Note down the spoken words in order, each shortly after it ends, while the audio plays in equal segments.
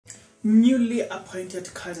Newly appointed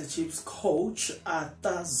Kaizer Chiefs coach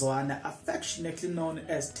Arthur Zwane, affectionately known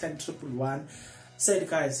as 10111, said,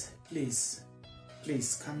 guys, please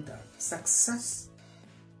calm down. Success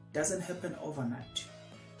doesn't happen overnight.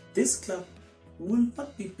 This club will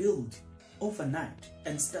not be built overnight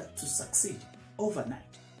and start to succeed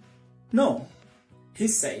overnight. No, he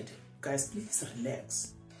said, guys, please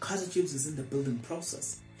relax. Kaizer Chiefs is in the building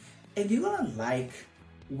process, and you're gonna like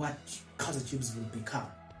what Kaizer Chiefs will become,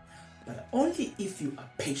 but only if you are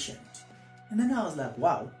patient. And then I was like,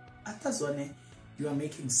 wow, Arthur Zwane, you are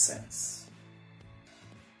making sense.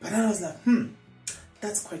 But then I was like,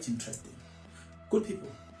 that's quite interesting. Good people,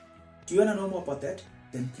 do you want to know more about that?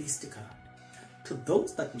 Then please stick around. To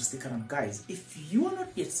those that will stick around, guys, if you are not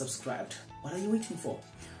yet subscribed, what are you waiting for?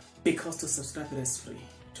 Because to subscribe, it is free.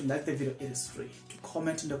 To like the video, it is free. To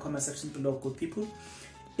comment in the comment section below, good people,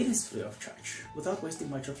 it is free of charge. Without wasting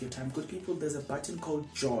much of your time, good people, there's a button called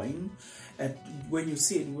join. And when you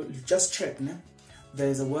see it, just check.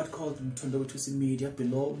 There's a word called Mtondo Media.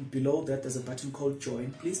 Below that, there's a button called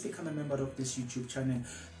join. Please become a member of this YouTube channel.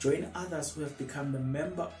 Join others who have become a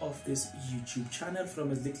member of this YouTube channel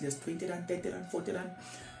from as little as 20 rand, 30 rand, 40 rand,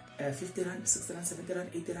 50 rand, 60 rand, 70 rand,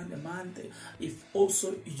 80 rand a month. If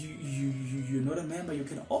also you're not a member, you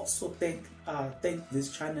can also thank this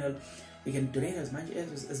channel. You can donate as much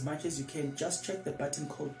as you can. Just check the button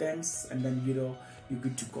called thanks, and then you're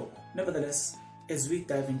good to go. Nevertheless, as we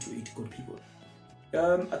dive into it, good people,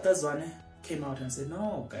 Arthur Zwane came out and said,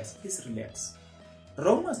 no guys, please relax.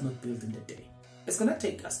 Rome was not built in a day. It's gonna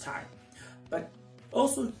take us time, but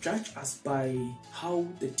also judge us by how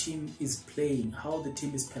the team is playing, how the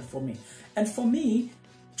team is performing. And for me,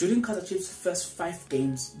 during Kaizer Chiefs' first 5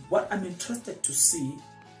 games, what I'm interested to see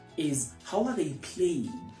is how are they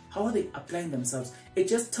playing, how are they applying themselves. It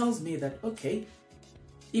just tells me that, okay,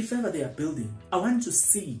 if ever they are building, I want to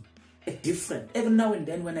see a different. Every now and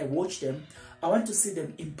then when I watch them, I want to see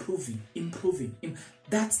them improving.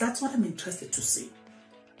 That's what I'm interested to see.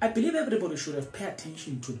 I believe everybody should have paid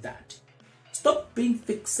attention to that. Stop being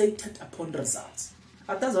fixated upon results.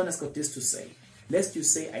 Arthur Zwane has got this to say. Lest you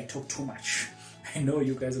say I talk too much. I know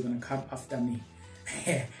you guys are going to come after me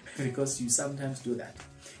because you sometimes do that.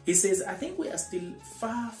 He says, I think we are still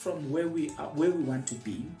far from where we want to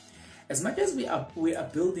be. As much as we are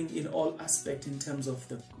building in all aspects in terms of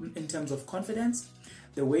confidence,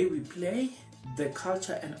 the way we play, the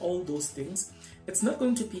culture, and all those things, it's not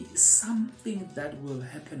going to be something that will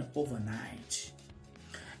happen overnight.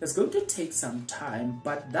 It's going to take some time,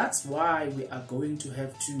 but that's why we are going to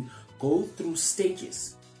have to go through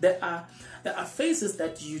stages. There are phases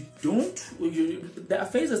that there are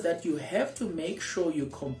phases that you have to make sure you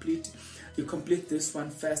complete this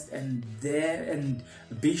one first, and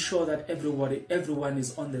be sure that everyone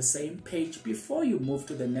is on the same page before you move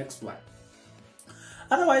to the next one.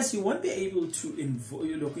 Otherwise, you won't be able to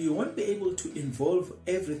involve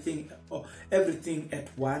everything at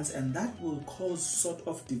once, and that will cause sort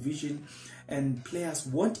of division, and players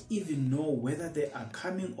won't even know whether they are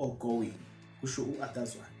coming or going. He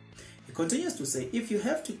continues to say, if you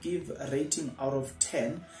have to give a rating out of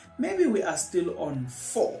 10, maybe we are still on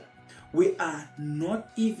 4. We are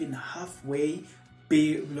not even halfway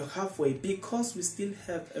because we still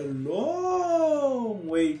have a long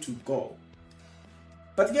way to go.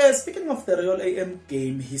 But yeah, speaking of the Real AM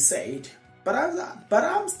game, he said, but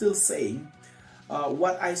I'm still saying,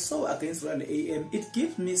 what I saw against Real AM, it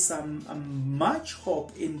gives me some much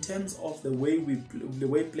hope in terms of the way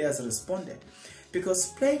players responded, because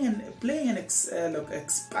playing an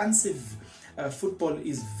expansive football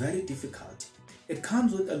is very difficult. It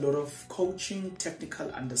comes with a lot of coaching,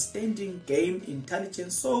 technical understanding, game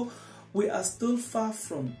intelligence, so we are still far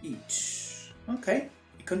from it. Okay,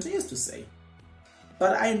 he continues to say,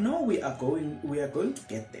 but I know we are going to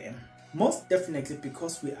get there. Most definitely,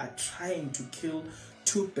 because we are trying to kill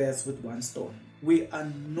 2 birds with 1 stone. We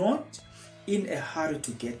are not in a hurry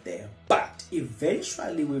to get there, but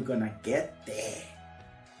eventually we're gonna get there,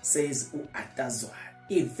 says Arthur Zwane.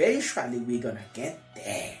 Eventually we're gonna get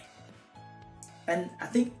there. And I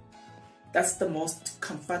think that's the most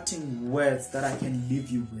comforting words that I can leave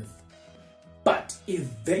you with. But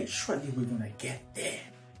eventually we're gonna get there.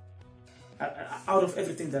 Out of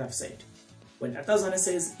everything that I've said, when Arthur Zwane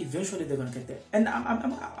says eventually they're gonna get there, and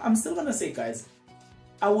I'm still gonna say, guys,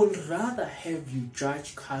 I would rather have you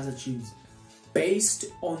judge Kaizer Chiefs based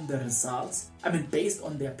on the results. I mean, based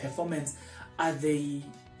on their performance. Are they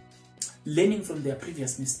learning from their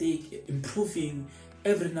previous mistake, improving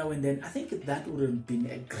every now and then? I think that would have been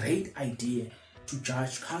a great idea to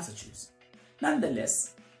judge Kaizer Chiefs.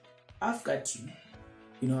 Nonetheless, I've got you.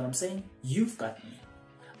 You know what I'm saying? You've got me.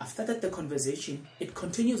 I've started the conversation. It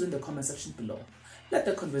continues in the comment section below. Let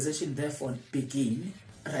the conversation therefore begin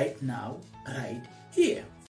right now, right here.